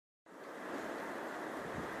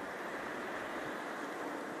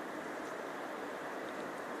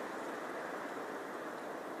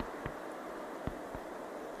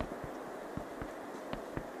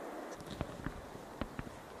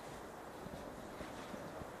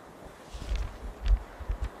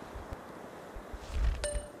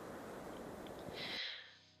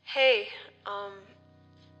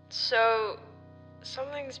So,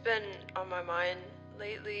 something's been on my mind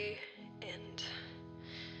lately, and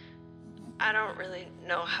I don't really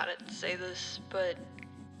know how to say this, but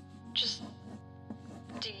just,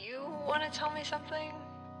 do you want to tell me something?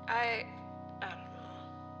 I don't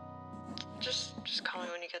know. Just call me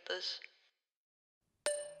when you get this.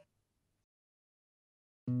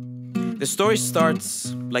 The story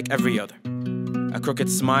starts like every other. A crooked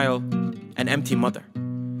smile, an empty mother,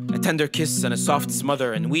 a tender kiss and a soft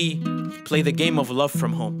smother, and we play the game of love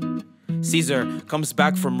from home. Caesar comes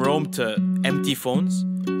back from Rome to empty phones,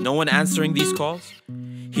 no one answering these calls.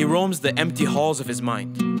 He roams the empty halls of his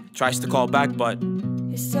mind, tries to call back, but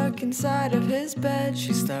he's stuck inside of his bed,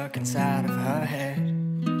 she's stuck inside of her head.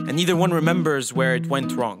 And neither one remembers where it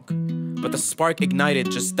went wrong. But the spark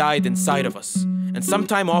ignited just died inside of us. And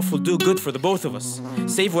sometime off will do good for the both of us.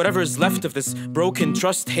 Save whatever is left of this broken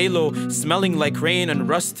trust halo, smelling like rain and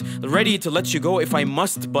rust, ready to let you go if I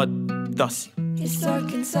must, but thus. He's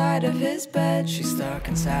stuck inside of his bed, she's stuck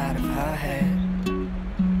inside of her head.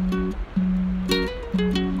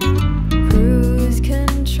 Cruise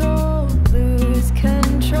control, lose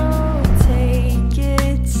control, take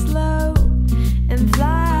it slow and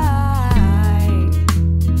fly.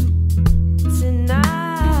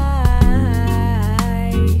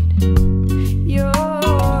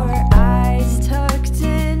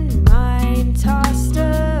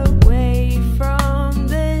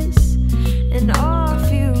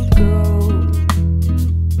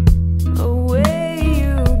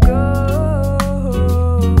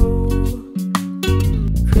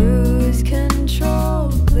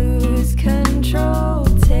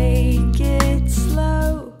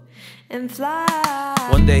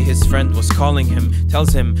 One day his friend was calling him,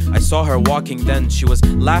 tells him, I saw her walking then. She was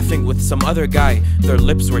laughing with some other guy, their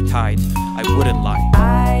lips were tied. I wouldn't lie.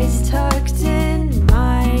 Eyes tucked in,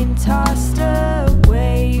 mind tossed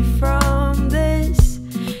away from this,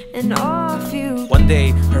 and off you. One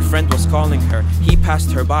day her friend was calling her, he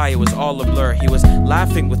passed her by, it was all a blur. He was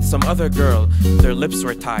laughing with some other girl, their lips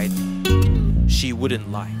were tied. She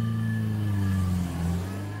wouldn't lie.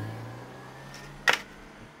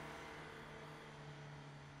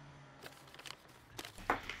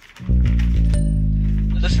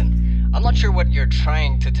 Listen, I'm not sure what you're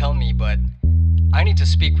trying to tell me, but I need to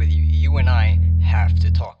speak with you. You and I have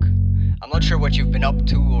to talk. I'm not sure what you've been up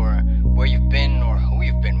to, or where you've been, or who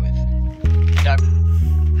you've been with.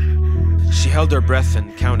 She held her breath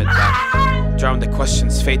and counted back, drowned the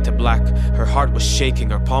questions fade to black. Her heart was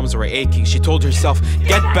shaking, her palms were aching. She told herself,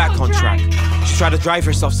 get back on track. She tried to drive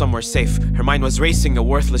herself somewhere safe. Her mind was racing, a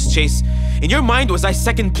worthless chase. In your mind, was I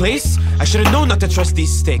second place? I should have known not to trust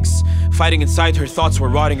these stakes. Fighting inside, her thoughts were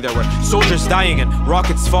rotting. There were soldiers dying and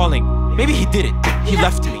rockets falling. Maybe he did it, he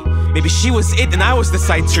left me. Maybe she was it and I was the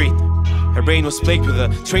side street. Her brain was plagued with a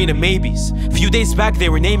train of maybes. A few days back they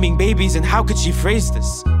were naming babies, and how could she phrase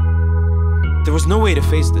this? There was no way to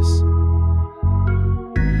face this.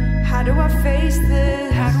 How do I face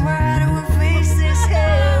this? How do I face this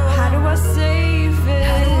hell? How do I save it?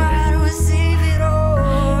 How do I save it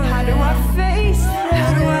all? How do I face this?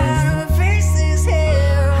 How do I face this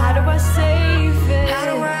hell? How do I save it? How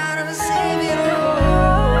do I save it all?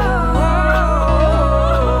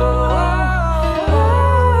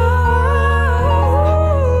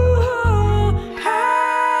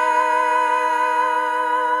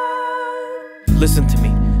 Listen to me,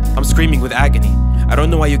 I'm screaming with agony. I don't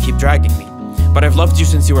know why you keep dragging me, but I've loved you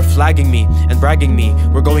since you were flagging me and bragging me.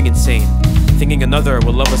 We're going insane, thinking another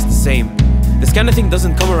will love us the same. This kind of thing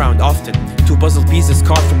doesn't come around often. Two puzzle pieces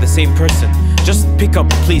caught from the same person. Just pick up,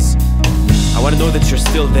 please. I want to know that you're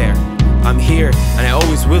still there. I'm here, and I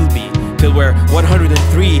always will be, till we're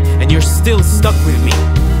 103 and you're still stuck with me.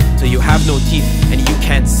 Till you have no teeth and you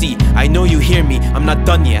can't see. I know you hear me, I'm not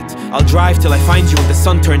done yet. I'll drive till I find you when the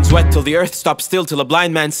sun turns wet, till the earth stops still, till a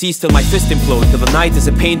blind man sees, till my fist implodes, till the night is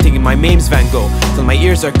a painting and my name's Van Gogh, till my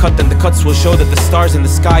ears are cut and the cuts will show that the stars in the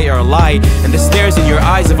sky are a lie, and the stares in your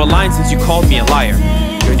eyes have aligned since you called me a liar.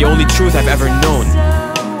 You're the only truth I've ever known.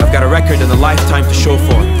 I've got a record and a lifetime to show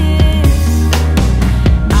for.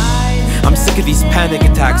 I'm sick of these panic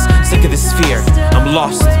attacks, sick of this fear. I'm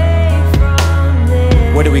lost.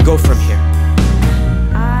 Where do we go from here?